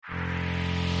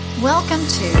Welcome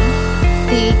to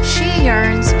the She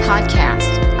Yearns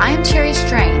podcast. I am Terry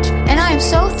Strange, and I am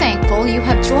so thankful you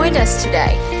have joined us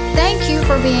today. Thank you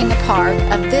for being a part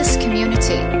of this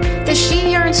community. The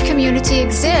She Yearns community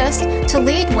exists to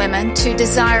lead women to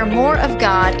desire more of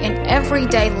God in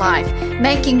everyday life,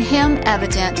 making Him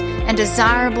evident and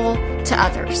desirable to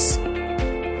others.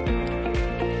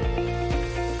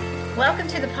 Welcome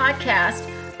to the podcast.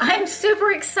 I'm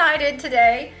super excited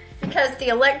today because the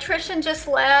electrician just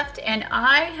left and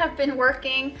I have been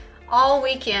working all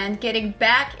weekend getting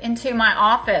back into my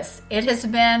office. It has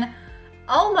been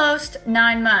almost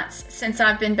 9 months since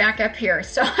I've been back up here.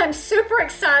 So I'm super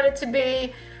excited to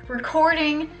be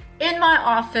recording in my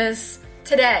office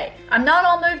today. I'm not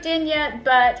all moved in yet,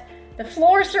 but the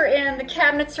floors are in, the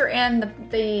cabinets are in,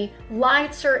 the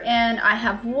lights are in, I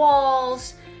have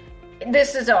walls.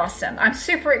 This is awesome. I'm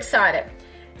super excited.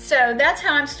 So that's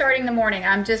how I'm starting the morning.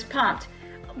 I'm just pumped.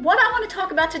 What I want to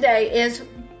talk about today is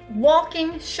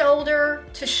walking shoulder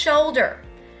to shoulder.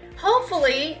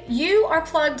 Hopefully you are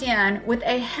plugged in with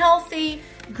a healthy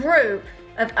group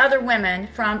of other women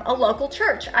from a local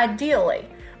church, ideally.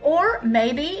 Or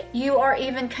maybe you are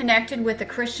even connected with a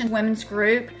Christian women's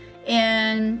group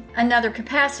in another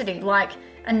capacity, like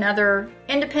another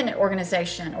independent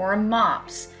organization or a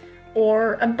MOPS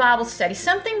or a Bible study,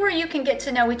 something where you can get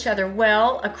to know each other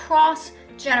well across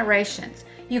generations.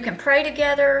 You can pray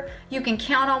together, you can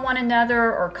count on one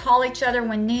another or call each other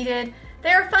when needed. They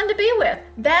are fun to be with.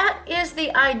 That is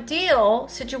the ideal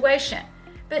situation.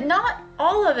 But not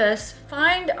all of us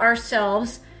find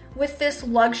ourselves with this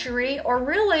luxury or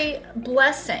really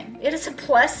blessing. It is a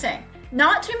blessing.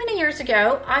 Not too many years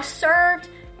ago, I served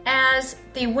as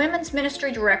the women's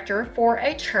ministry director for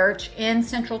a church in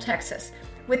Central Texas.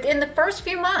 Within the first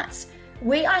few months,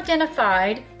 we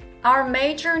identified our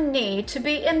major need to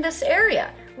be in this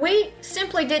area. We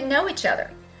simply didn't know each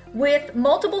other. With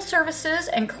multiple services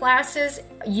and classes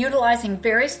utilizing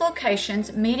various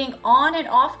locations, meeting on and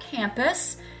off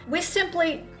campus, we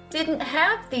simply didn't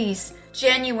have these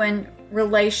genuine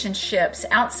relationships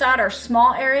outside our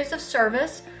small areas of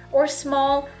service or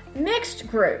small mixed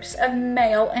groups of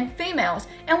male and females,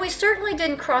 and we certainly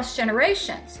didn't cross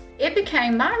generations. It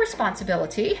became my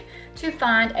responsibility to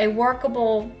find a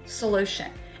workable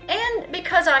solution. And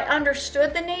because I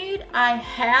understood the need, I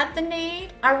had the need,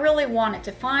 I really wanted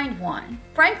to find one.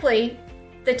 Frankly,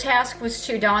 the task was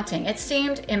too daunting. It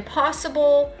seemed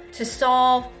impossible to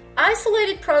solve.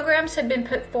 Isolated programs had been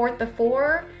put forth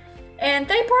before, and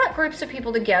they brought groups of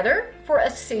people together for a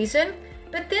season,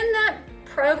 but then that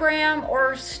program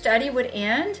or study would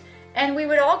end, and we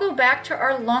would all go back to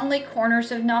our lonely corners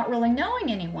of not really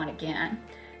knowing anyone again.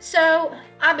 So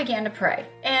I began to pray,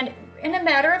 and in a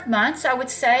matter of months, I would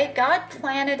say God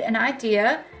planted an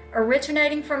idea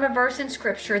originating from a verse in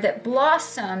Scripture that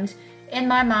blossomed in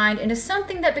my mind into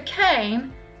something that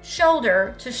became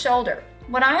shoulder to shoulder.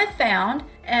 What I have found,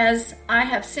 as I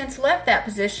have since left that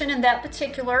position in that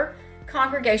particular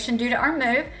congregation due to our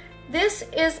move, this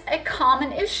is a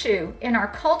common issue in our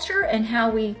culture and how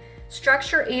we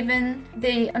structure even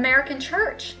the American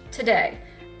church today.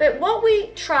 But what we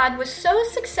tried was so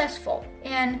successful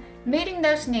in meeting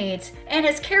those needs and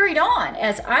has carried on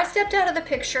as I stepped out of the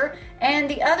picture and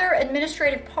the other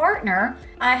administrative partner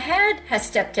I had has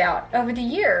stepped out over the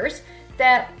years,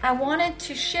 that I wanted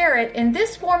to share it in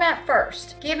this format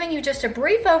first, giving you just a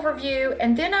brief overview,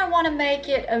 and then I want to make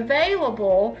it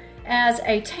available as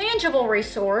a tangible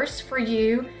resource for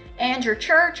you and your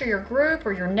church or your group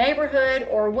or your neighborhood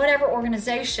or whatever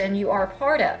organization you are a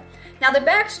part of. Now, the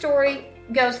backstory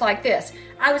goes like this.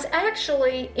 I was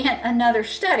actually in another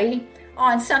study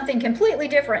on something completely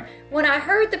different when I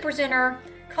heard the presenter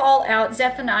call out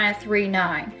Zephaniah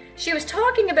 3:9. She was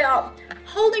talking about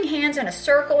holding hands in a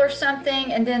circle or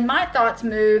something, and then my thoughts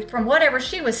moved from whatever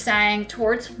she was saying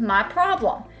towards my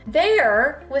problem.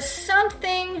 There was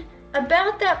something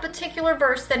about that particular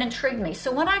verse that intrigued me.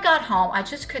 So when I got home, I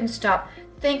just couldn't stop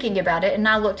thinking about it, and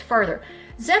I looked further.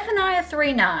 Zephaniah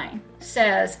 3:9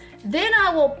 says, "Then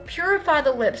I will purify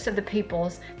the lips of the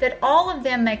peoples, that all of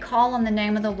them may call on the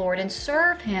name of the Lord and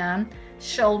serve Him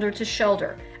shoulder to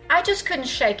shoulder." I just couldn't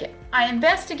shake it. I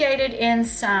investigated in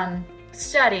some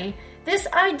study. This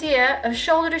idea of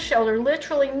shoulder to shoulder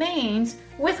literally means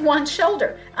with one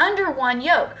shoulder, under one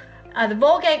yoke. The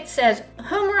Vulgate says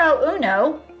humero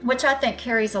uno, which I think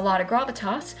carries a lot of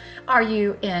gravitas. Are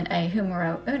you in a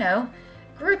humero uno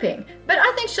grouping? But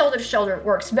I think shoulder to shoulder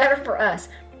works better for us.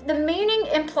 The meaning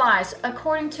implies,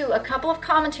 according to a couple of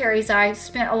commentaries I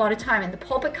spent a lot of time in, the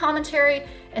Pulpit Commentary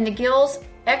and the Gill's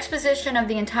exposition of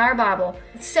the entire Bible,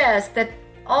 says that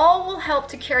all will help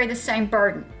to carry the same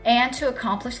burden and to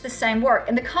accomplish the same work.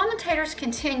 And the commentators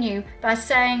continue by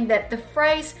saying that the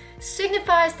phrase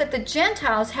signifies that the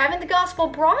Gentiles, having the gospel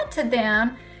brought to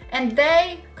them, and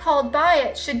they, called by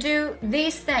it, should do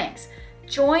these things: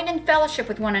 join in fellowship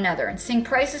with one another and sing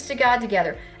praises to God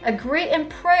together, agree in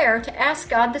prayer to ask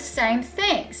God the same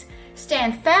things,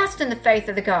 stand fast in the faith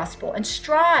of the gospel, and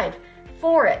strive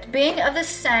for it, being of the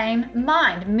same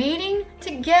mind, meeting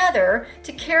together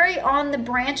to carry on the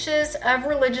branches of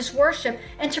religious worship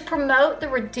and to promote the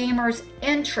Redeemer's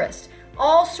interest,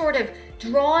 all sort of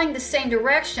drawing the same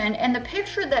direction. And the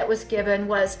picture that was given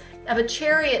was of a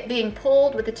chariot being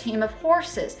pulled with a team of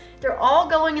horses. They're all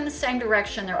going in the same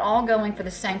direction. They're all going for the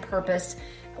same purpose,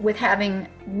 with having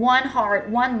one heart,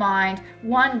 one mind,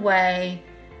 one way,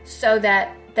 so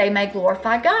that they may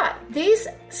glorify God. These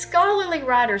scholarly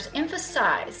writers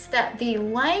emphasize that the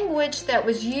language that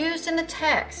was used in the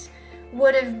text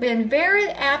would have been very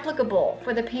applicable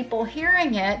for the people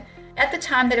hearing it at the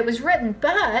time that it was written,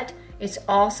 but it's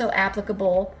also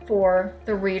applicable for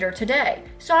the reader today.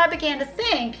 So I began to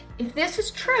think, if this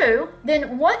is true,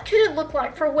 then what could it look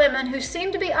like for women who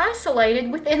seem to be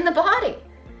isolated within the body,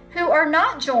 who are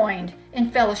not joined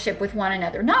in fellowship with one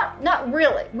another? Not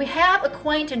really. We have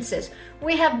acquaintances.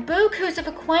 We have bukus of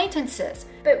acquaintances,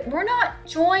 but we're not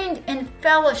joined in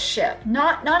fellowship,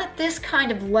 not at this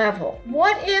kind of level.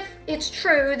 What if it's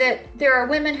true that there are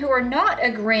women who are not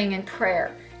agreeing in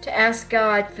prayer to ask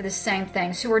God for the same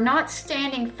things, who are not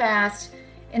standing fast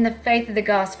in the faith of the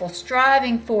gospel,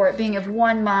 striving for it, being of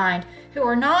one mind, who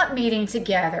are not meeting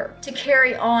together to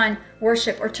carry on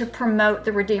worship or to promote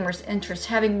the Redeemer's interest,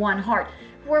 having one heart?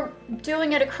 We're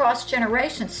doing it across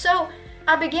generations. So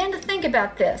I began to think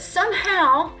about this.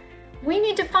 Somehow, we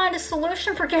need to find a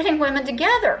solution for getting women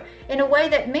together in a way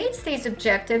that meets these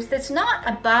objectives, that's not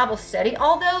a Bible study,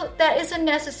 although that is a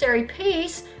necessary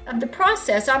piece of the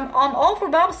process. I'm all for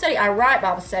Bible study. I write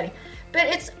Bible study. But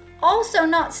it's also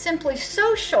not simply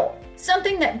social,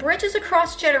 something that bridges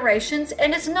across generations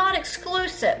and is not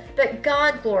exclusive, but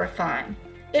God-glorifying.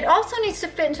 It also needs to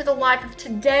fit into the life of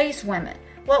today's women.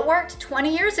 What worked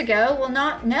 20 years ago will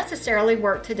not necessarily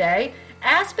work today.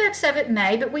 Aspects of it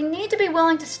may, but we need to be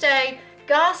willing to stay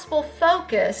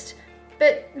gospel-focused,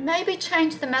 but maybe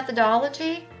change the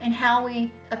methodology and how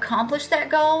we accomplish that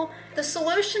goal. The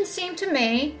solution seemed to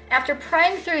me, after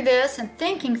praying through this and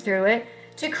thinking through it,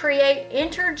 to create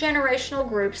intergenerational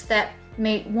groups that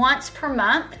meet once per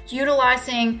month,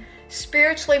 utilizing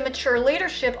spiritually mature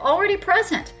leadership already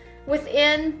present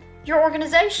within your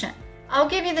organization. I'll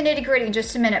give you the nitty-gritty in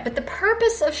just a minute, but the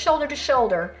purpose of Shoulder to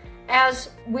Shoulder, as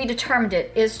we determined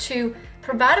it, is to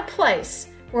provide a place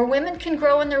where women can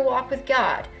grow in their walk with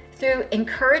God through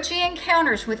encouraging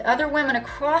encounters with other women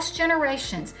across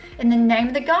generations in the name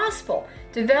of the gospel,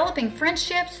 developing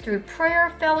friendships through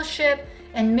prayer, fellowship,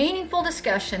 and meaningful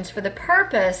discussions for the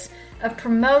purpose of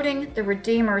promoting the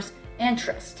Redeemer's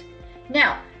interest.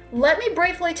 Now, let me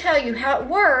briefly tell you how it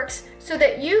works so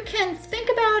that you can think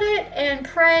about it and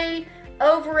pray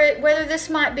over it, whether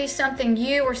this might be something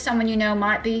you or someone you know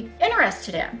might be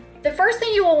interested in. The first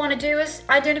thing you will want to do is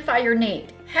identify your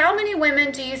need. How many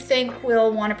women do you think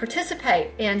will want to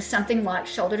participate in something like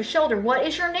Shoulder to Shoulder? What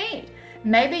is your need?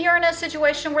 Maybe you're in a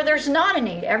situation where there's not a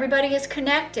need. Everybody is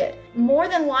connected. More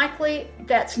than likely,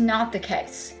 that's not the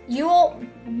case. You'll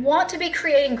want to be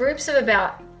creating groups of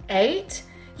about 8.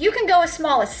 You can go as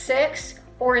small as 6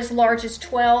 or as large as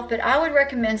 12, but I would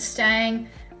recommend staying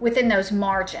within those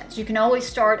margins. You can always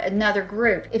start another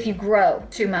group if you grow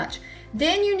too much.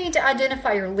 Then you need to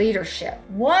identify your leadership.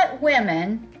 What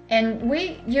women, and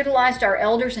we utilized our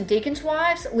elders and deacons'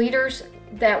 wives, leaders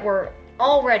that were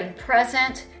already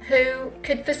present, who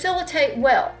could facilitate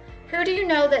well. Who do you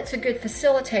know that's a good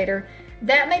facilitator?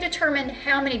 That may determine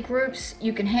how many groups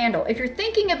you can handle. If you're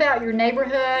thinking about your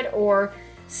neighborhood or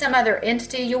some other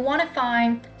entity, you'll want to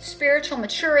find spiritual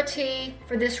maturity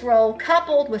for this role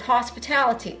coupled with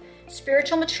hospitality.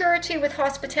 Spiritual maturity with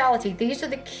hospitality. These are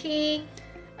the key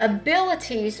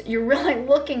abilities you're really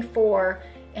looking for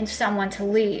in someone to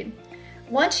lead.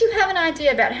 Once you have an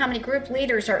idea about how many group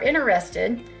leaders are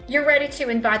interested, you're ready to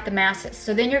invite the masses.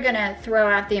 So then you're going to throw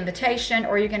out the invitation,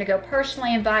 or you're going to go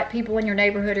personally invite people in your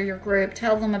neighborhood or your group,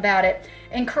 tell them about it.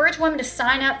 Encourage women to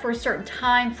sign up for a certain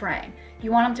time frame.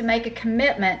 You want them to make a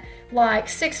commitment like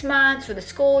 6 months or the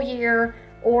school year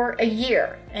or a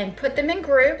year, and put them in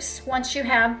groups. Once you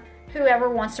have whoever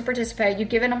wants to participate, you've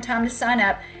given them time to sign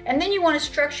up, and then you want to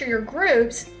structure your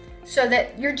groups so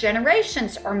that your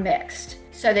generations are mixed,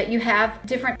 so that you have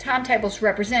different timetables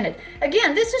represented.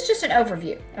 Again, this is just an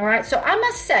overview, all right? So I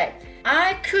must say,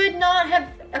 I could not have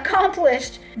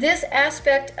accomplished this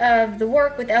aspect of the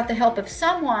work without the help of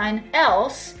someone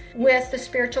else with the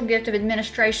spiritual gift of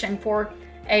administration for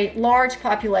a large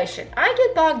population. I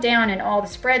get bogged down in all the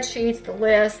spreadsheets, the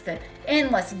lists, the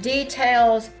endless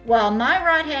details, while my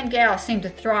right-hand gal seemed to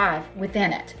thrive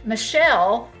within it.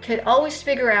 Michelle could always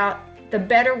figure out the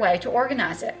better way to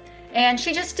organize it, and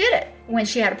she just did it. When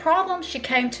she had a problem, she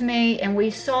came to me and we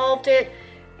solved it.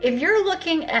 If you're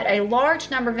looking at a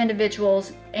large number of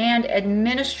individuals and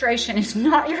administration is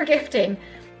not your gifting,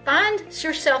 find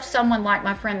yourself someone like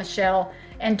my friend Michelle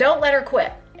and don't let her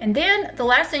quit. And then the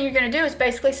last thing you're going to do is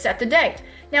basically set the date.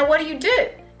 Now, what do you do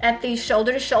at these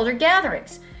shoulder-to-shoulder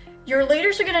gatherings? Your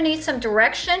leaders are going to need some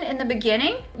direction in the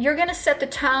beginning. You're going to set the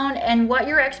tone and what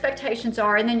your expectations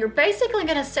are, and then you're basically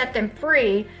going to set them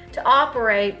free to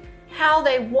operate how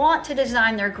they want to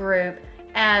design their group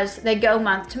as they go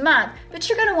month to month. But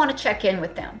you're going to want to check in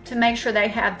with them to make sure they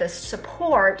have the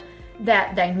support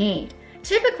that they need.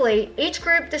 Typically, each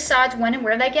group decides when and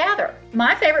where they gather.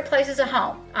 My favorite place is a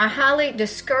home. I highly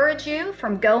discourage you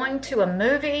from going to a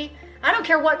movie. I don't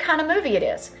care what kind of movie it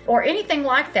is or anything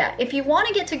like that. If you want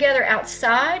to get together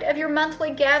outside of your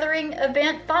monthly gathering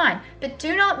event, fine. But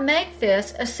do not make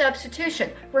this a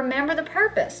substitution. Remember the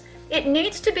purpose. It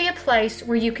needs to be a place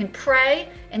where you can pray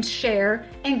and share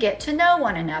and get to know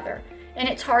one another. And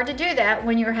it's hard to do that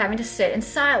when you're having to sit in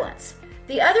silence.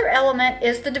 The other element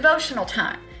is the devotional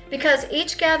time. Because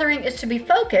each gathering is to be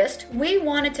focused, we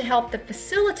wanted to help the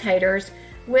facilitators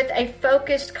with a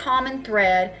focused common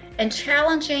thread and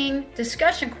challenging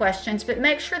discussion questions, but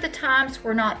make sure the times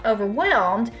were not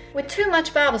overwhelmed with too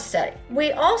much Bible study.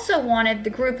 We also wanted the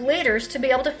group leaders to be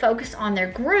able to focus on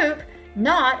their group,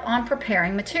 not on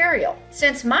preparing material.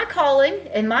 Since my calling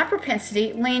and my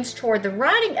propensity leans toward the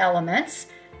writing elements,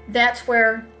 that's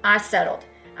where I settled.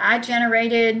 I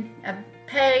generated a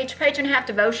page and a half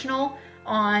devotional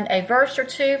on a verse or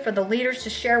two for the leaders to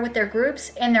share with their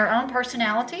groups in their own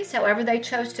personalities, however they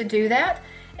chose to do that.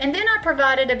 And then I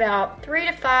provided about 3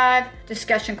 to 5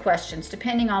 discussion questions,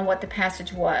 depending on what the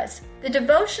passage was. The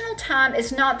devotional time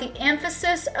is not the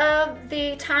emphasis of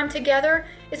the time together.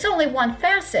 It's only one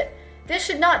facet. This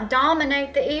should not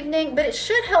dominate the evening, but it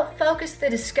should help focus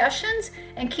the discussions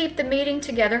and keep the meeting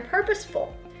together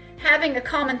purposeful. Having a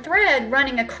common thread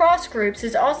running across groups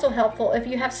is also helpful if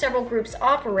you have several groups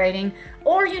operating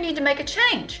or you need to make a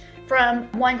change from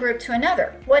one group to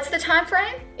another. What's the time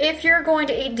frame? If you're going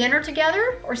to eat dinner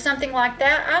together or something like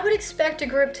that, I would expect a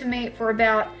group to meet for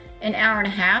about an hour and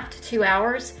a half to 2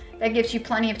 hours. That gives you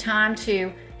plenty of time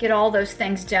to get all those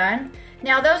things done.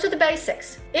 Now, those are the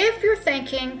basics. If you're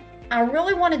thinking, I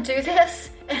really want to do this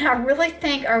and I really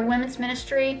think our women's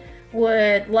ministry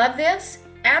would love this,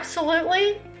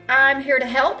 absolutely. I'm here to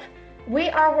help. We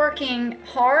are working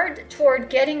hard toward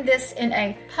getting this in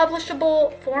a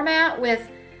publishable format with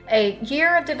a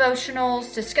year of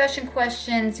devotionals, discussion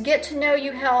questions, get to know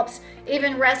you helps,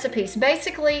 even recipes.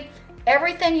 Basically,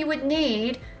 everything you would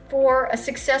need for a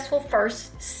successful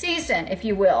first season, if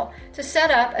you will, to set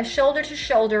up a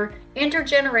shoulder-to-shoulder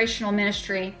intergenerational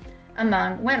ministry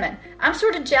among women. I'm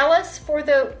sort of jealous for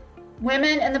the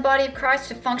women in the body of Christ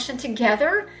to function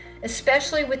together,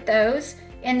 especially with those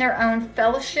in their own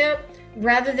fellowship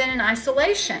rather than in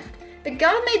isolation. But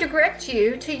God may direct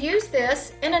you to use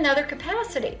this in another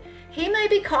capacity. He may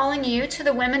be calling you to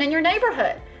the women in your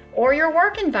neighborhood or your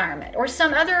work environment or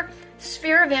some other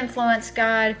sphere of influence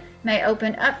God may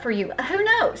open up for you. Who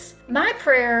knows? My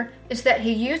prayer is that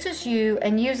He uses you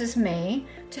and uses me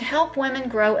to help women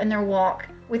grow in their walk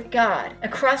with God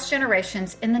across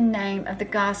generations in the name of the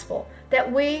gospel.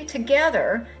 That we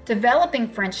together, developing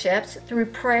friendships through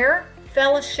prayer,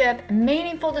 fellowship,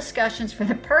 meaningful discussions for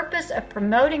the purpose of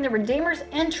promoting the Redeemer's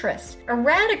interest,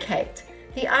 eradicate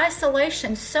the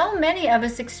isolation so many of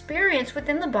us experience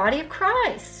within the body of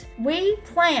Christ. We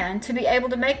plan to be able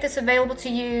to make this available to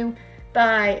you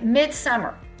by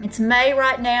midsummer. It's May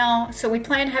right now, so we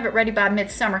plan to have it ready by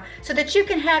midsummer so that you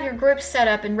can have your group set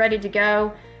up and ready to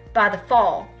go by the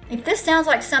fall. If this sounds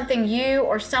like something you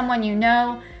or someone you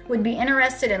know would be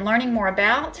interested in learning more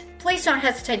about, please don't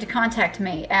hesitate to contact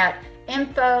me at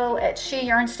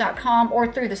info@sheyearns.com or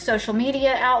through the social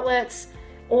media outlets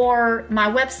or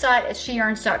my website at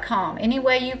sheyearns.com. Any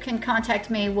way you can contact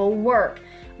me will work.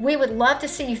 We would love to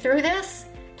see you through this.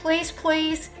 Please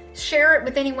share it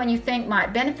with anyone you think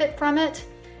might benefit from it,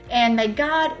 and may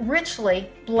God richly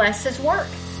bless His work.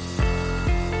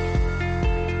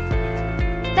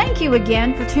 Thank you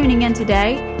again for tuning in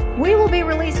today. We will be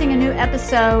releasing a new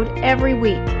episode every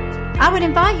week. I would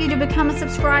invite you to become a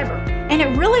subscriber, and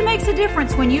it really makes a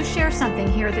difference when you share something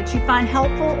here that you find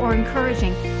helpful or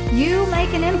encouraging. You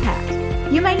make an impact.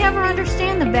 You may never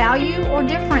understand the value or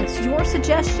difference your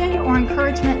suggestion or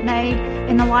encouragement made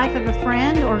in the life of a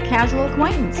friend or casual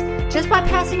acquaintance just by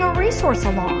passing a resource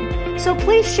along. So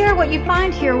please share what you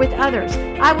find here with others.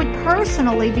 I would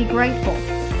personally be grateful.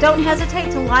 Don't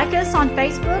hesitate to like us on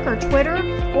Facebook or Twitter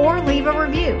or leave a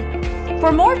review.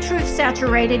 For more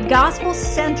truth-saturated,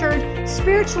 gospel-centered,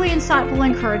 spiritually insightful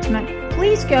encouragement,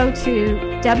 please go to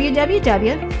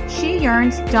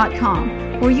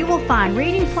www.sheyearns.com, where you will find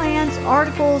reading plans,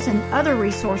 articles, and other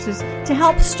resources to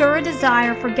help stir a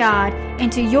desire for God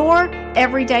into your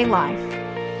everyday life.